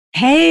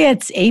Hey,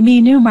 it's Amy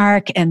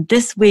Newmark, and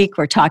this week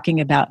we're talking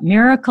about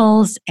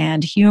miracles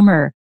and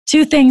humor,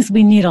 two things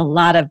we need a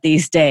lot of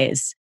these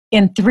days,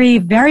 in three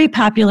very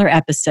popular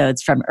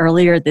episodes from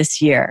earlier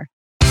this year.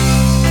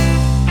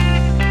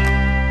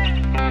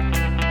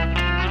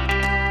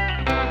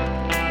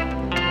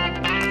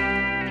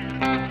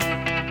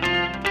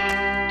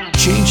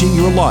 Changing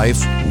your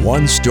life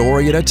one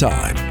story at a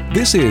time.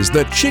 This is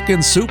the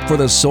Chicken Soup for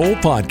the Soul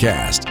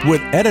podcast with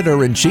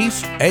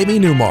Editor-in-Chief Amy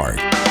Newmark.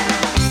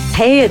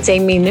 Hey, it's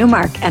Amy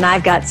Newmark, and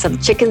I've got some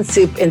chicken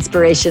soup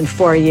inspiration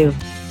for you.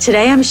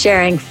 Today I'm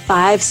sharing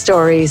 5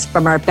 stories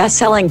from our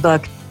best-selling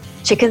book,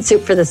 Chicken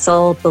Soup for the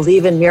Soul,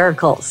 Believe in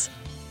Miracles.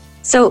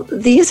 So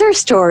these are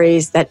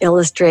stories that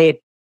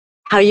illustrate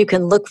how you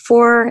can look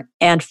for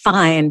and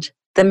find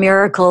the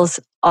miracles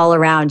all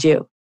around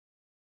you.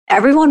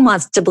 Everyone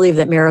wants to believe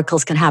that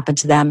miracles can happen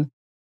to them,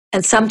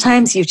 and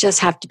sometimes you just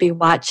have to be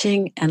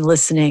watching and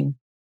listening,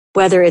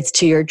 whether it's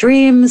to your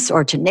dreams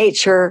or to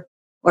nature,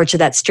 or to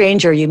that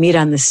stranger you meet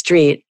on the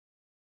street.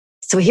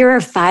 So here are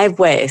 5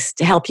 ways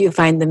to help you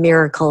find the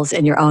miracles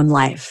in your own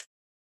life.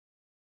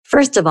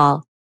 First of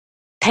all,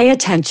 pay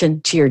attention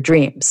to your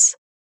dreams.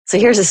 So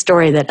here's a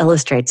story that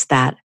illustrates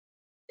that.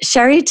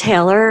 Sherry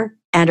Taylor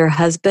and her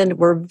husband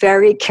were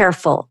very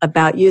careful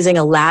about using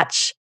a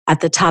latch at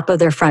the top of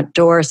their front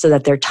door so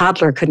that their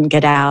toddler couldn't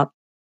get out.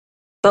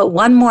 But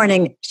one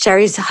morning,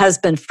 Sherry's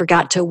husband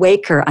forgot to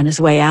wake her on his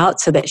way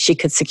out so that she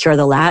could secure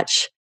the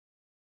latch.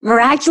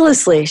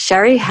 Miraculously,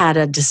 Sherry had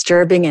a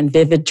disturbing and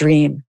vivid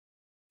dream.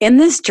 In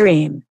this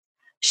dream,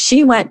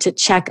 she went to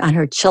check on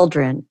her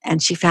children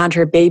and she found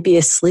her baby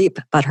asleep,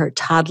 but her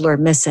toddler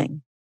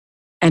missing.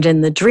 And in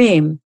the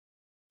dream,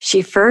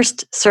 she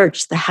first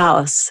searched the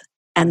house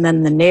and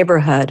then the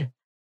neighborhood,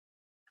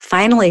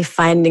 finally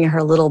finding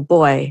her little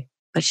boy,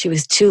 but she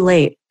was too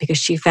late because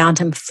she found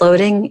him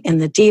floating in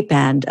the deep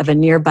end of a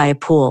nearby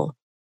pool.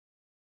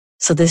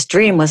 So this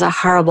dream was a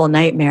horrible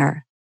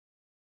nightmare.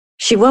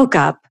 She woke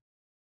up.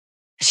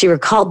 She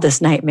recalled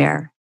this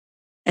nightmare,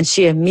 and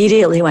she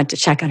immediately went to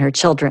check on her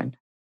children.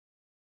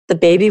 The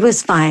baby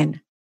was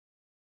fine,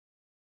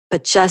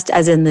 but just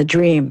as in the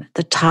dream,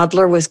 the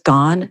toddler was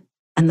gone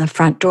and the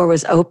front door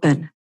was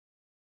open.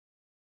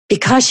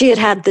 Because she had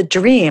had the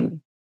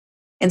dream,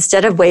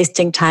 instead of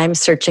wasting time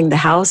searching the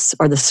house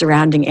or the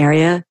surrounding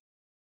area,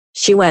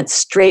 she went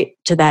straight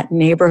to that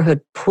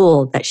neighborhood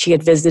pool that she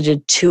had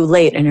visited too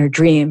late in her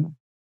dream.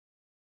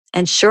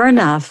 And sure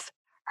enough,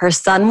 her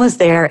son was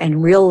there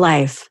in real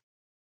life.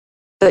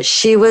 But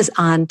she was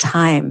on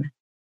time.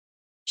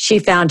 She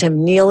found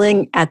him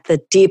kneeling at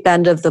the deep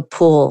end of the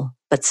pool,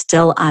 but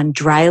still on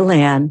dry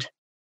land,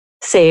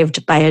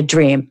 saved by a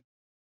dream.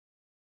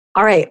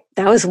 All right,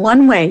 that was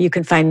one way you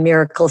can find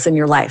miracles in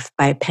your life,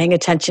 by paying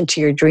attention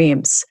to your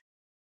dreams.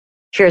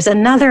 Here's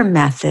another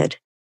method.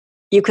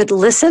 You could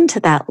listen to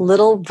that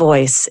little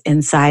voice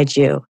inside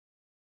you.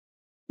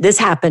 This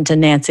happened to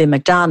Nancy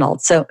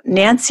McDonald. So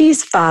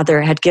Nancy's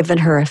father had given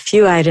her a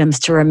few items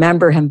to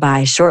remember him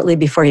by shortly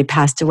before he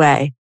passed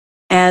away.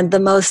 And the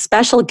most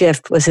special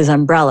gift was his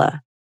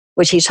umbrella,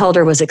 which he told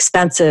her was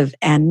expensive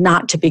and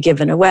not to be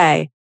given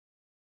away.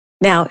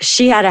 Now,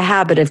 she had a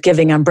habit of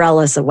giving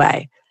umbrellas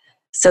away.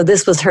 So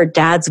this was her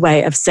dad's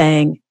way of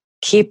saying,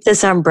 keep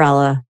this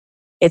umbrella.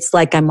 It's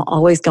like I'm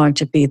always going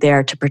to be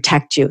there to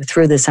protect you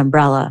through this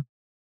umbrella.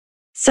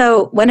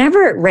 So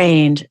whenever it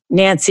rained,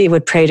 Nancy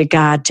would pray to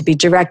God to be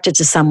directed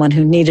to someone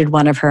who needed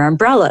one of her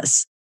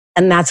umbrellas.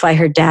 And that's why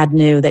her dad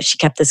knew that she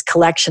kept this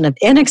collection of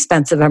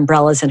inexpensive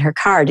umbrellas in her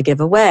car to give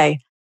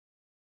away.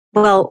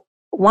 Well,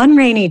 one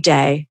rainy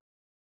day,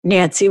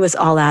 Nancy was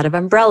all out of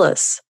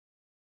umbrellas.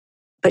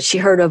 But she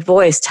heard a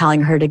voice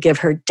telling her to give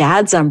her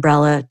dad's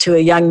umbrella to a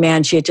young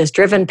man she had just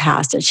driven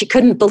past. And she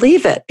couldn't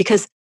believe it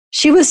because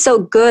she was so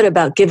good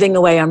about giving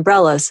away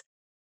umbrellas.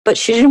 But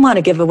she didn't want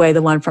to give away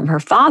the one from her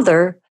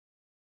father.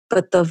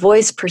 But the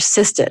voice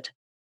persisted.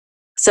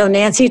 So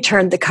Nancy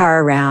turned the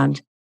car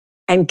around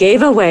and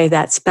gave away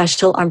that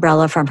special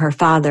umbrella from her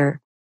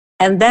father,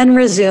 and then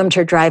resumed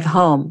her drive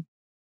home.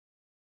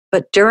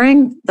 But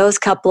during those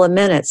couple of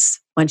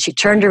minutes, when she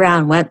turned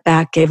around, went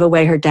back, gave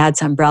away her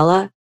dad's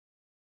umbrella,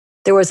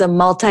 there was a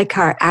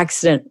multi-car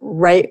accident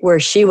right where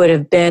she would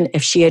have been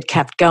if she had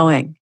kept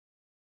going.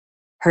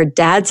 Her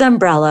dad's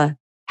umbrella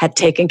had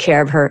taken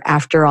care of her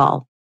after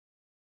all.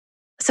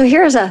 So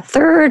here's a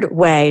third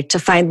way to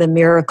find the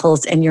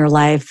miracles in your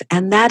life,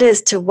 and that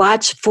is to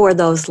watch for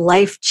those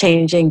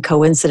life-changing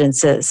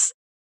coincidences.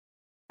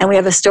 And we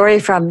have a story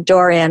from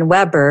Dorian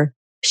Weber.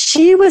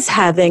 She was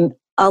having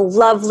a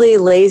lovely,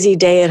 lazy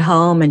day at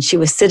home, and she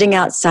was sitting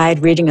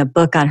outside reading a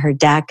book on her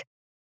deck.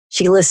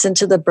 She listened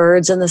to the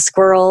birds and the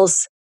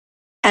squirrels,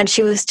 and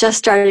she was just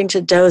starting to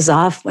doze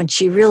off when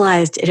she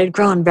realized it had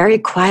grown very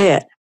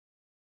quiet.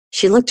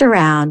 She looked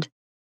around,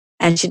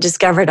 and she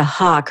discovered a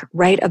hawk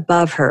right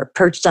above her,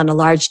 perched on a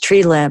large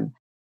tree limb.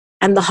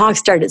 And the hawk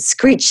started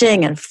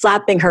screeching and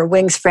flapping her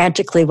wings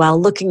frantically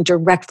while looking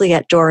directly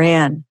at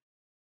Dorian.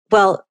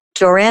 Well,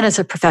 Dorian is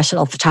a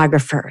professional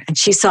photographer, and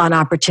she saw an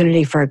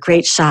opportunity for a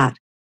great shot.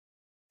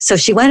 So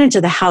she went into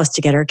the house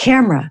to get her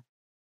camera.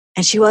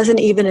 and she wasn't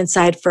even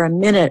inside for a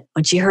minute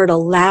when she heard a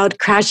loud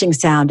crashing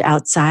sound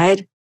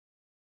outside.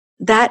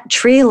 That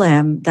tree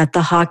limb that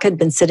the hawk had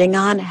been sitting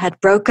on had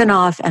broken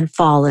off and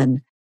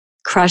fallen,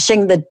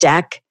 crushing the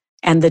deck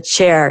and the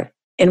chair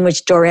in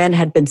which Dorian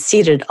had been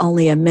seated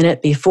only a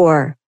minute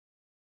before.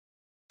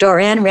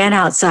 Dorian ran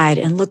outside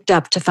and looked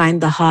up to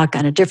find the hawk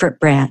on a different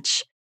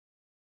branch.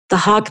 The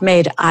hawk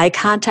made eye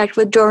contact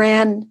with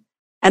Dorian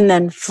and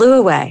then flew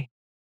away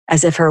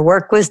as if her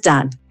work was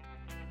done.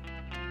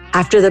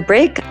 After the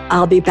break,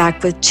 I'll be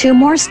back with 2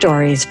 more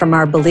stories from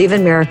our Believe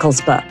in Miracles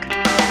book.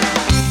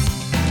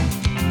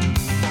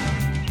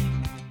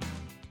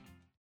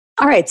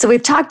 All right, so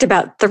we've talked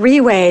about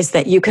 3 ways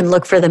that you can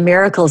look for the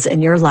miracles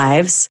in your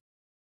lives.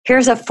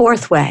 Here's a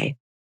 4th way.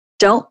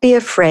 Don't be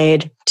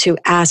afraid to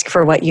ask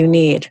for what you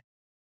need.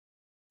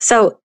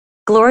 So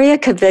Gloria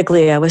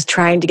Caviglia was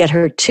trying to get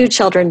her 2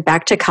 children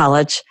back to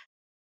college,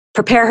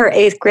 prepare her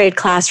 8th grade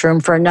classroom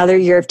for another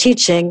year of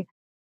teaching,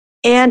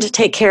 and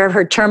take care of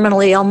her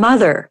terminally ill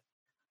mother.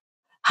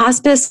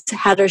 Hospice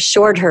had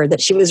assured her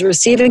that she was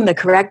receiving the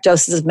correct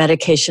doses of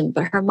medication,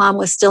 but her mom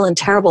was still in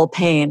terrible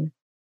pain.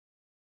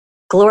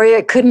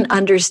 Gloria couldn't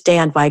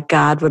understand why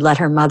God would let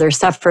her mother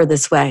suffer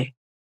this way.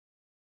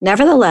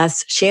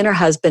 Nevertheless, she and her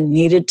husband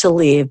needed to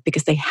leave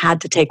because they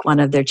had to take one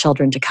of their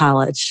children to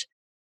college.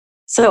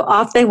 So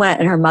off they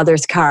went in her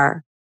mother's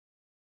car.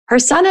 Her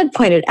son had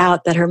pointed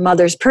out that her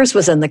mother's purse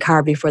was in the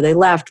car before they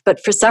left, but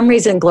for some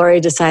reason,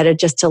 Gloria decided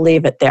just to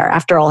leave it there.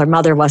 After all, her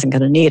mother wasn't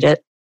going to need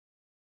it.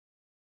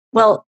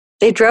 Well,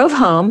 they drove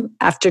home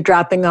after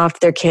dropping off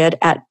their kid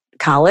at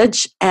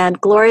college, and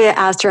Gloria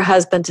asked her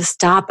husband to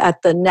stop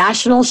at the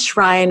National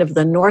Shrine of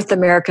the North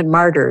American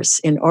Martyrs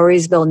in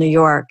Orisville, New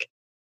York.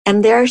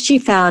 And there she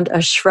found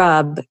a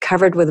shrub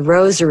covered with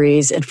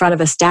rosaries in front of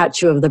a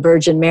statue of the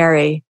Virgin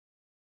Mary.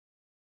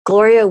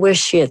 Gloria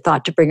wished she had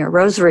thought to bring a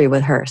rosary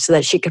with her so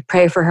that she could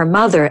pray for her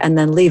mother and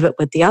then leave it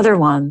with the other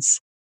ones.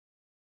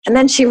 And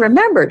then she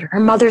remembered her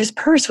mother's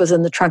purse was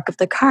in the trunk of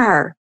the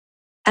car.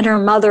 And her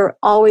mother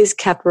always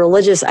kept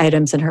religious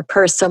items in her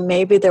purse, so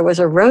maybe there was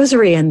a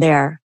rosary in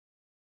there.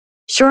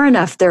 Sure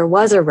enough, there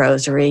was a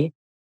rosary,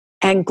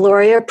 and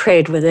Gloria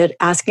prayed with it,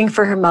 asking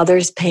for her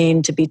mother's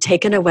pain to be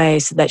taken away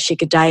so that she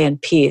could die in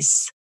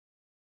peace.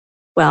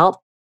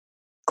 Well,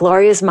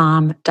 Gloria's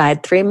mom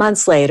died 3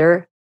 months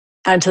later,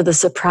 and to the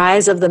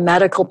surprise of the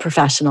medical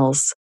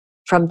professionals,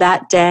 from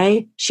that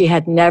day, she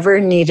had never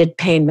needed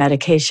pain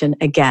medication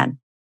again.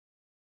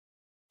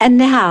 And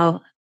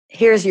now,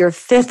 here's your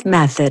 5th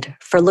method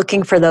for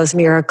looking for those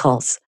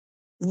miracles.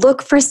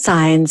 Look for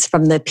signs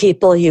from the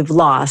people you've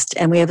lost.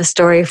 And we have a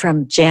story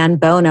from Jan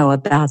Bono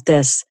about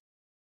this.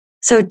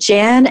 So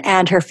Jan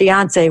and her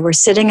fiance were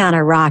sitting on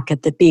a rock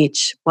at the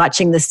beach,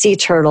 watching the sea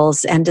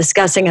turtles and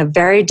discussing a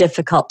very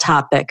difficult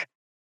topic,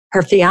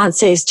 her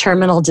fiance's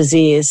terminal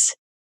disease.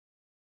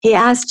 He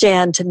asked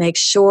Jan to make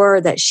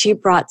sure that she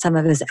brought some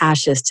of his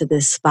ashes to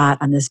this spot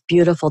on this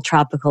beautiful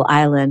tropical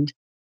island.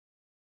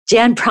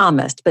 Jan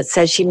promised, but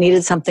said she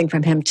needed something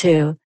from him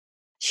too.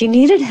 She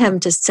needed him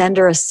to send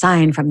her a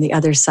sign from the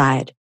other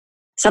side,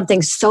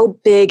 something so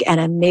big and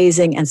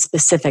amazing and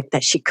specific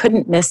that she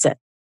couldn't miss it.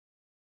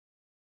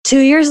 2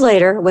 years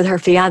later, with her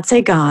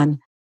fiancé gone,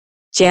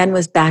 Jan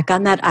was back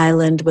on that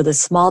island with a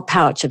small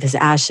pouch of his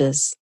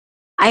ashes.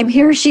 "I'm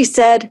here," she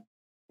said.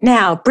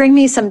 "Now, bring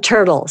me some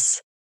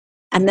turtles."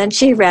 And then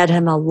she read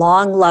him a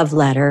long love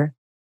letter.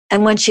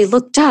 And when she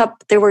looked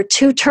up, there were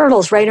 2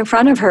 turtles right in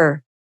front of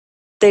her.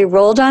 They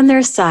rolled on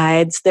their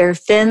sides, their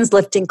fins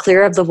lifting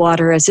clear of the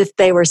water as if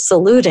they were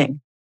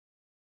saluting.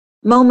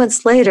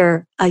 Moments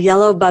later, a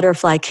yellow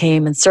butterfly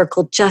came and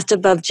circled just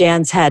above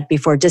Jan's head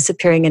before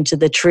disappearing into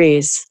the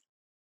trees.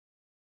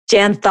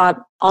 Jan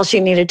thought all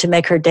she needed to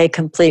make her day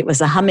complete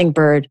was a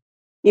hummingbird,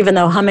 even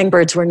though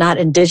hummingbirds were not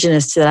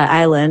indigenous to that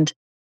island.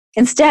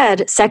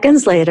 Instead,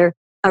 seconds later,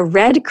 a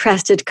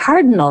red-crested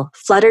cardinal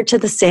fluttered to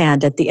the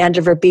sand at the end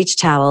of her beach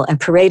towel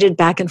and paraded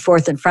back and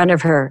forth in front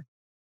of her.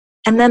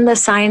 And then the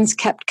signs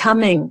kept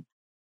coming.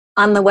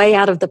 On the way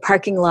out of the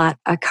parking lot,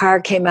 a car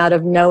came out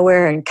of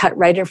nowhere and cut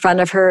right in front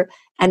of her,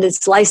 and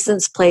its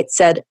license plate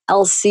said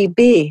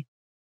LCB.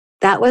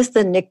 That was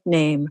the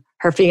nickname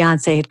her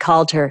fiancé had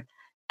called her,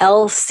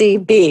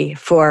 LCB,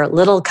 for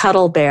Little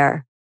Cuddle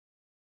Bear.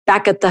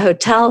 Back at the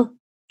hotel,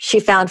 she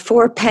found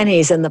 4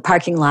 pennies in the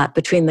parking lot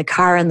between the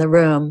car and the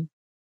room.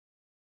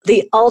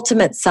 The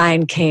ultimate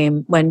sign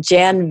came when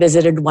Jan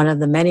visited one of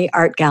the many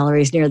art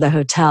galleries near the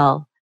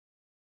hotel.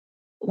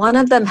 One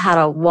of them had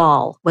a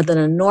wall with an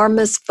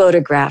enormous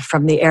photograph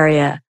from the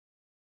area.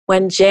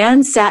 When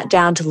Jan sat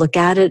down to look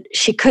at it,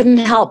 she couldn't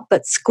help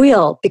but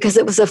squeal because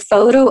it was a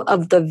photo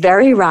of the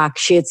very rock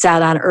she had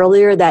sat on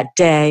earlier that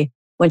day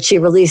when she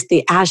released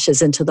the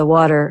ashes into the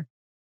water.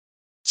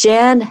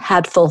 Jan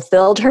had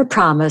fulfilled her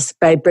promise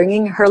by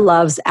bringing her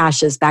love's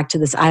ashes back to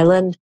this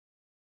island,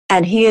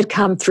 and he had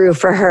come through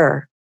for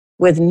her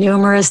with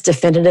numerous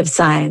definitive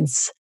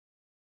signs.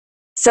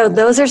 So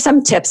those are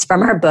some tips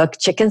from our book,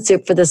 Chicken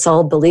Soup for the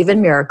Soul, Believe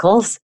in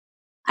Miracles.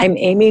 I'm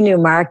Amy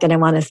Newmark, and I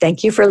want to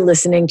thank you for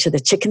listening to the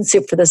Chicken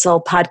Soup for the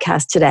Soul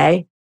podcast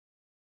today.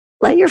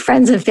 Let your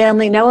friends and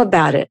family know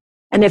about it.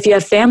 And if you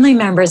have family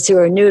members who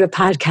are new to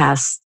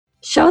podcasts,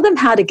 show them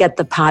how to get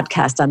the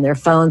podcast on their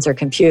phones or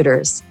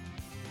computers.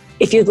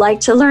 If you'd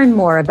like to learn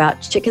more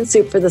about Chicken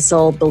Soup for the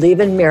Soul, Believe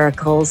in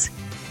Miracles,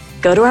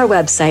 go to our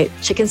website,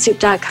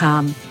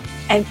 chickensoup.com,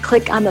 and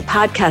click on the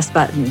podcast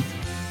button.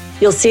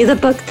 You'll see the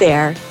book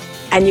there,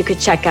 and you could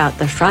check out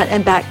the front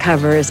and back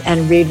covers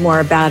and read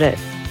more about it.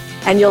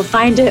 And you'll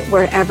find it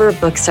wherever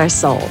books are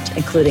sold,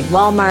 including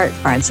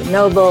Walmart, Barnes &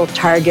 Noble,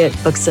 Target,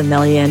 Books A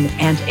Million,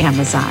 and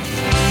Amazon.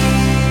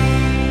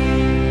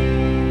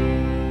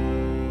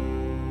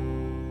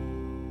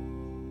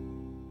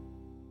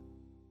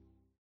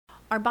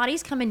 Our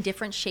bodies come in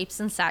different shapes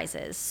and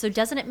sizes, so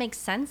doesn't it make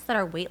sense that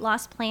our weight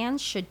loss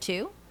plans should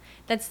too?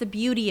 That's the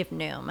beauty of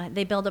Noom.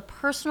 They build a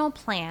personal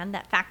plan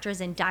that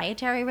factors in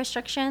dietary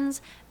restrictions,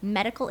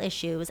 medical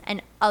issues,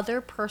 and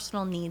other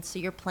personal needs so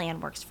your plan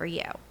works for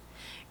you.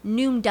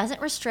 Noom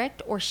doesn't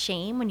restrict or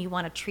shame when you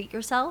want to treat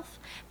yourself.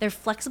 Their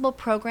flexible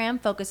program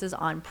focuses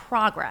on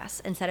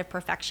progress instead of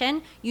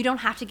perfection. You don't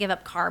have to give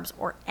up carbs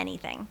or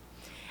anything.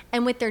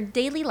 And with their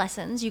daily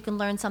lessons, you can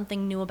learn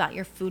something new about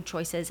your food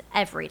choices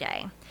every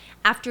day.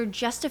 After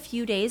just a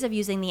few days of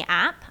using the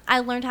app, I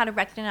learned how to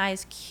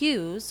recognize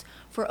cues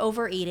for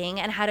overeating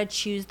and how to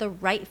choose the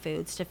right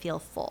foods to feel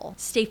full.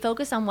 Stay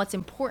focused on what's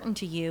important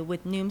to you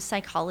with Noom's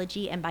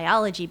psychology and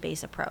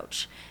biology-based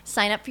approach.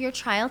 Sign up for your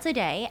trial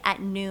today at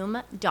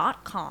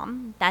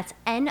Noom.com. That's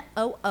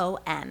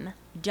Noom.com.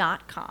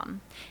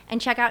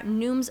 And check out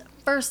Noom's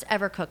first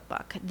ever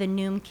cookbook, The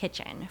Noom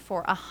Kitchen,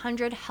 for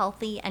 100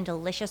 healthy and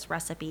delicious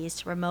recipes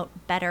to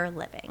promote better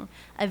living.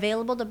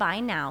 Available to buy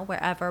now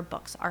wherever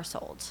books are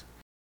sold.